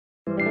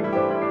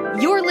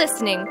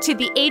listening to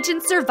the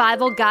Agent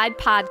Survival Guide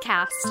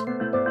podcast,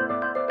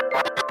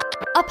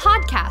 a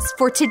podcast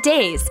for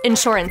today's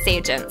insurance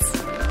agents.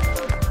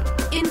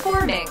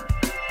 Informing,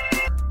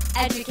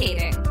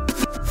 educating,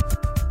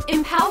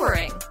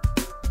 empowering,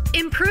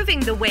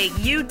 improving the way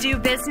you do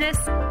business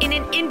in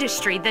an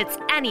industry that's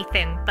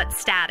anything but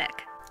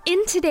static.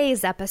 In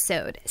today's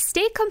episode,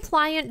 stay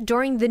compliant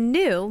during the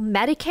new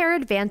Medicare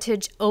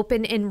Advantage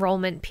open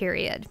enrollment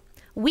period.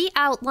 We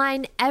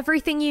outline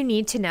everything you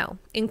need to know,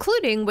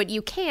 including what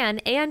you can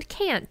and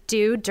can't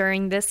do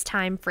during this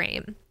time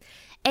frame.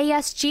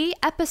 ASG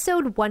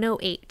Episode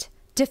 108,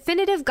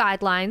 Definitive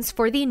Guidelines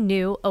for the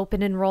New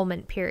Open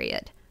Enrollment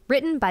Period,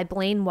 written by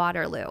Blaine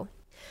Waterloo.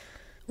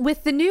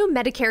 With the new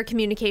Medicare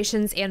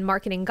Communications and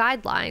Marketing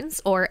Guidelines,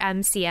 or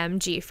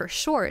MCMG for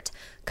short,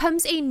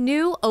 comes a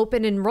new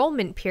open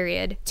enrollment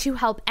period to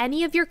help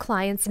any of your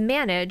clients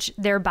manage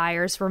their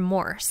buyer's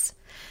remorse.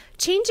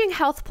 Changing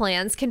health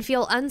plans can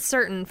feel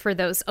uncertain for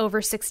those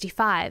over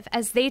 65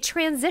 as they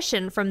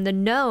transition from the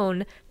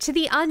known to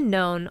the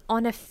unknown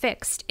on a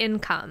fixed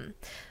income.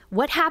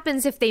 What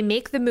happens if they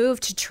make the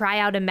move to try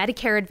out a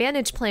Medicare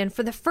Advantage plan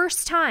for the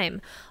first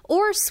time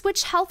or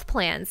switch health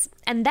plans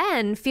and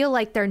then feel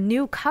like their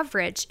new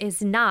coverage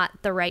is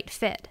not the right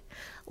fit?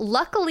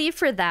 Luckily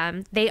for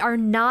them, they are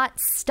not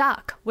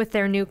stuck with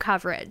their new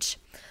coverage.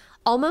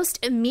 Almost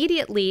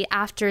immediately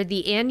after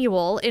the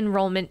annual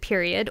enrollment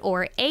period,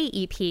 or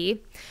AEP,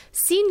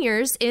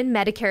 seniors in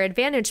Medicare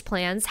Advantage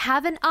plans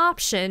have an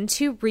option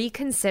to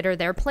reconsider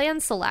their plan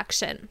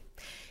selection.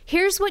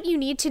 Here's what you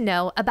need to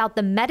know about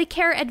the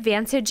Medicare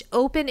Advantage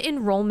Open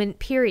Enrollment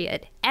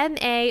Period,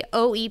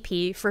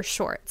 MAOEP for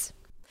short.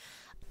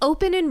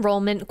 Open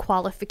Enrollment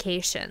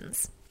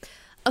Qualifications.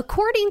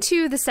 According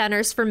to the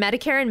Centers for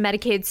Medicare and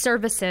Medicaid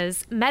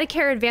Services,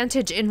 Medicare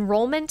Advantage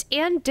enrollment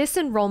and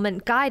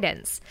disenrollment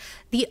guidance,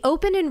 the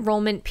open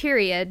enrollment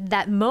period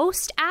that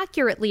most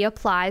accurately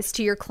applies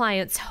to your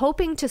clients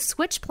hoping to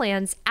switch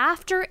plans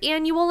after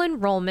annual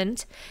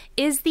enrollment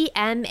is the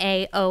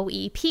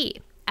MAOEP,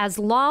 as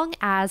long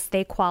as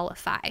they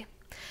qualify.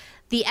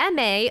 The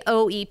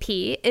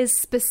MAOEP is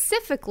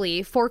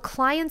specifically for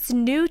clients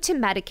new to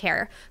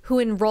Medicare who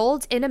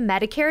enrolled in a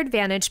Medicare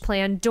Advantage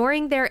plan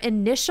during their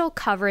initial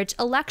coverage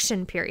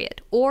election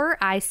period, or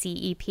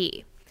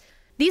ICEP.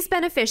 These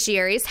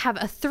beneficiaries have a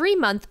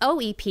 3-month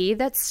OEP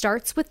that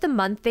starts with the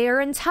month they are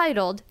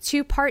entitled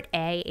to Part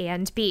A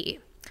and B.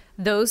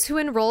 Those who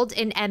enrolled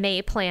in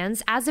MA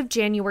plans as of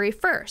January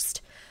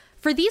 1st.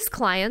 For these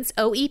clients,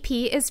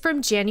 OEP is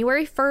from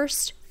January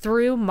 1st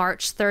through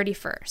March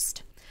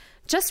 31st.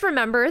 Just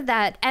remember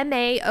that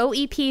MA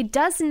OEP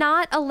does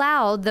not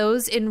allow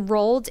those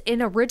enrolled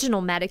in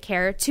original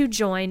Medicare to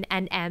join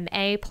an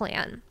MA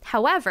plan.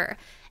 However,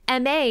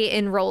 MA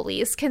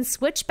enrollees can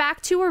switch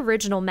back to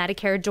original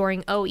Medicare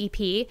during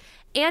OEP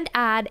and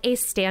add a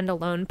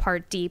standalone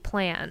Part D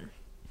plan.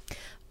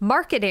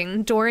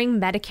 Marketing during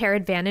Medicare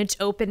Advantage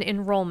open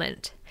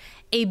enrollment.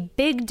 A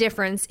big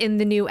difference in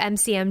the new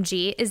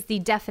MCMG is the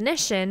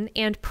definition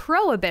and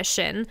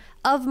prohibition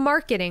of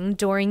marketing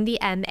during the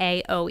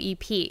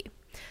MAOEP.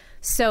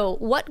 So,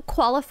 what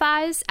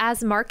qualifies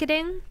as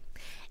marketing?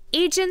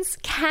 Agents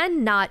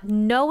cannot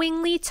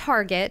knowingly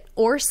target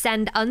or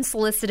send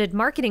unsolicited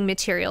marketing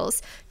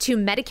materials to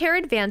Medicare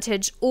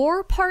Advantage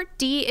or Part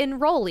D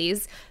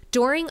enrollees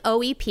during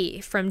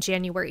OEP from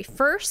January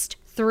 1st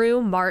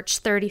through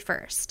March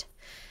 31st.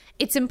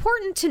 It's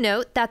important to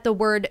note that the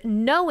word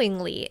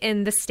knowingly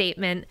in the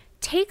statement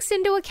takes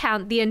into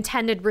account the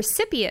intended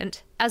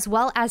recipient as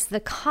well as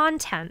the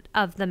content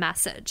of the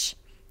message.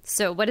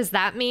 So what does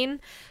that mean?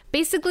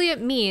 Basically,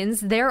 it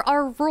means there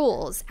are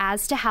rules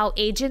as to how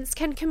agents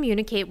can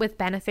communicate with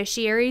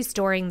beneficiaries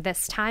during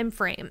this time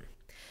frame.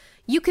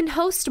 You can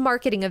host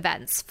marketing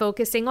events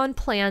focusing on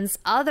plans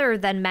other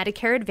than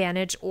Medicare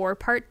Advantage or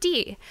Part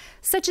D,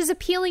 such as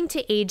appealing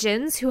to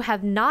agents who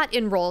have not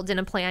enrolled in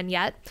a plan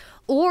yet,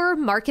 or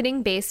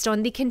marketing based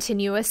on the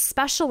continuous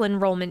special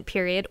enrollment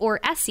period, or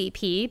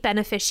SEP,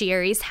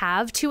 beneficiaries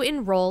have to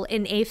enroll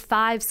in a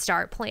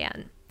 5-star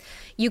plan.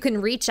 You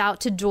can reach out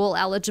to dual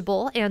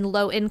eligible and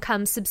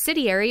low-income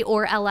subsidiary,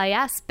 or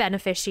LIS,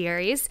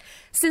 beneficiaries,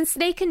 since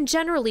they can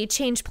generally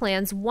change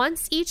plans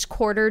once each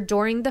quarter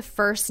during the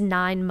first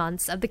 9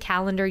 months of the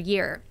calendar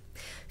year.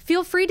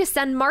 Feel free to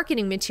send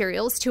marketing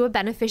materials to a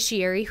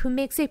beneficiary who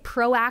makes a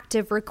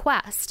proactive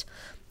request.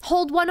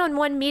 Hold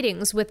one-on-one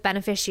meetings with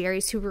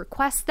beneficiaries who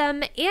request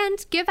them,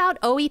 and give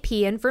out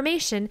OEP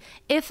information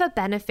if a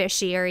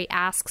beneficiary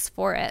asks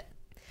for it.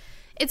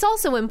 It's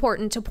also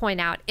important to point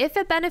out if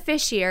a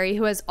beneficiary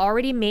who has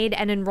already made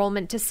an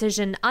enrollment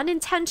decision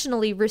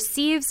unintentionally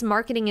receives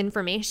marketing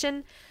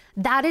information,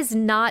 that is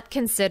not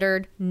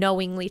considered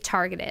knowingly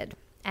targeted.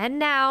 And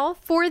now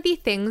for the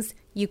things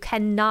you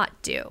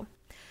cannot do.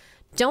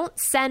 Don't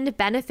send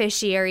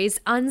beneficiaries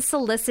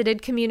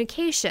unsolicited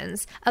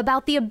communications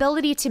about the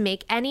ability to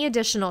make any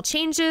additional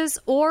changes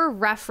or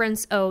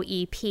reference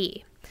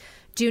OEP.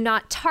 Do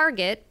not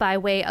target, by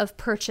way of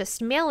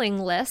purchased mailing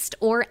list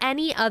or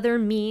any other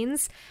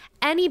means,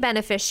 any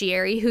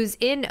beneficiary who's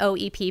in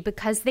OEP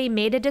because they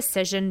made a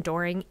decision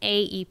during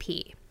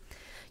AEP.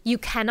 You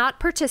cannot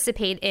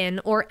participate in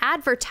or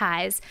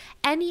advertise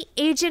any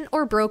agent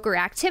or broker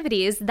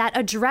activities that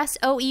address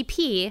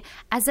OEP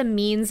as a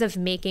means of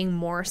making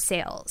more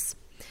sales.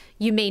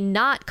 You may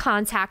not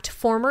contact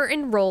former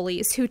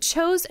enrollees who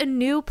chose a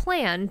new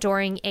plan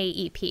during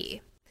AEP.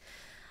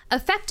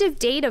 Effective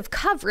date of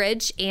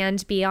coverage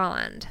and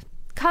beyond.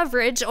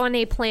 Coverage on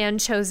a plan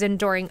chosen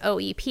during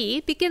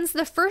OEP begins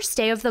the first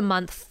day of the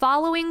month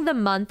following the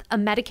month a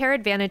Medicare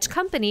Advantage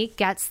company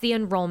gets the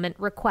enrollment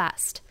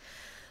request.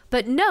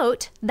 But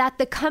note that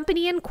the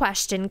company in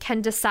question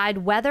can decide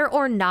whether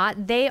or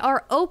not they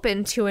are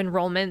open to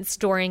enrollments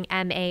during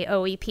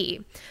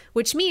MAOEP,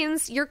 which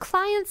means your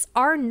clients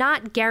are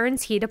not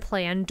guaranteed a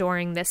plan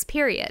during this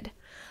period.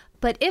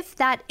 But if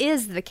that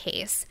is the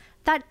case,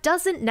 that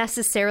doesn't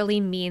necessarily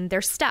mean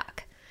they're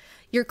stuck.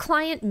 Your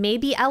client may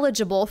be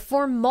eligible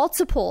for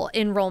multiple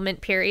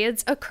enrollment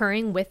periods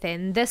occurring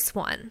within this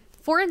one.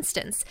 For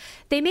instance,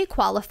 they may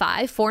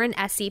qualify for an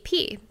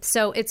SEP,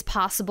 so it's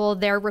possible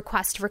their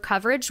request for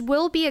coverage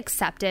will be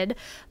accepted,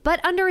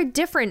 but under a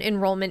different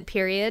enrollment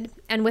period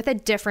and with a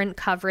different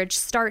coverage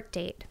start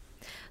date.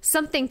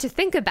 Something to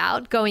think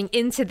about going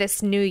into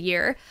this new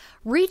year: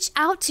 reach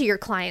out to your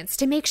clients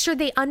to make sure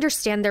they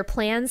understand their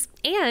plans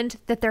and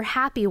that they're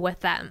happy with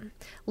them.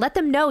 Let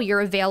them know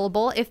you're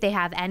available if they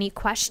have any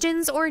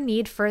questions or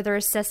need further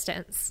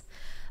assistance.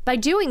 By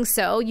doing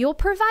so, you'll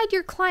provide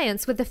your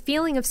clients with a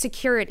feeling of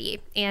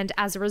security, and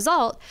as a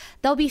result,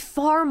 they'll be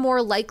far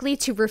more likely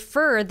to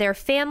refer their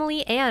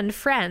family and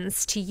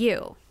friends to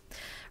you.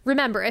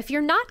 Remember, if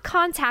you're not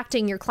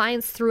contacting your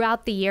clients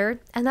throughout the year,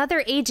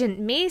 another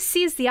agent may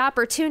seize the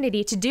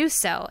opportunity to do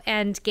so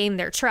and gain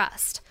their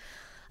trust.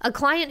 A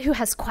client who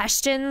has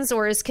questions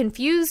or is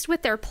confused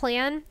with their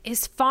plan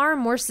is far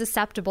more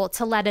susceptible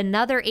to let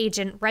another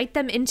agent write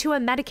them into a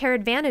Medicare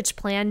Advantage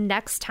plan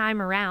next time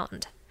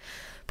around.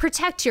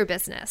 Protect your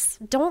business.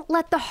 Don't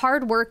let the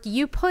hard work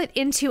you put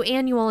into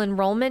annual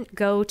enrollment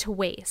go to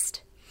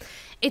waste.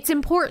 It's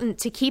important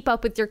to keep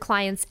up with your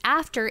clients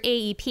after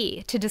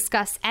AEP to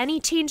discuss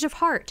any change of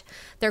heart,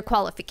 their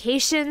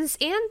qualifications,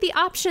 and the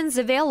options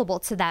available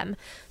to them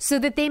so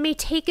that they may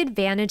take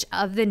advantage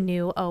of the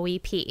new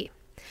OEP.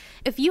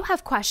 If you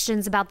have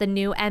questions about the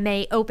new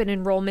MA open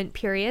enrollment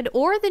period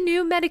or the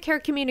new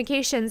Medicare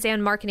communications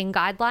and marketing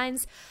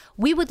guidelines,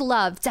 we would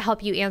love to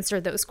help you answer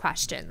those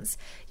questions.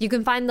 You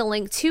can find the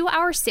link to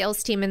our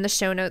sales team in the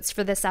show notes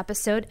for this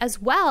episode,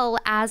 as well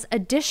as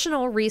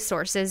additional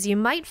resources you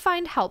might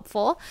find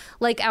helpful,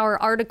 like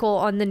our article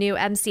on the new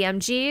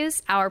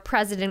MCMGs, our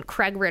President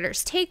Craig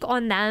Ritter's take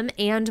on them,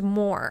 and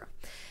more.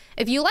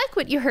 If you like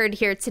what you heard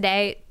here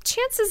today,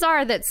 chances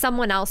are that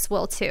someone else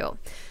will too.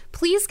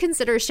 Please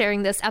consider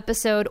sharing this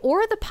episode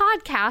or the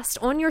podcast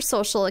on your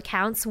social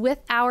accounts with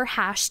our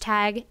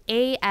hashtag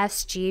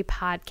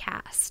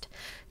ASGPodcast.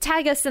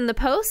 Tag us in the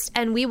post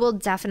and we will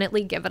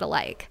definitely give it a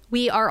like.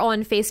 We are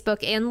on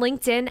Facebook and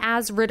LinkedIn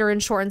as Ritter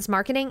Insurance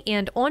Marketing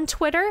and on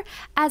Twitter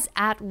as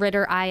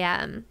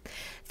 @RitterIM.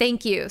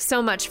 Thank you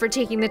so much for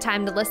taking the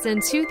time to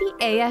listen to the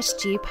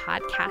ASG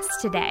podcast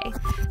today.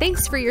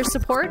 Thanks for your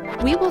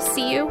support. We will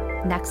see you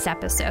next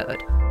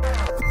episode.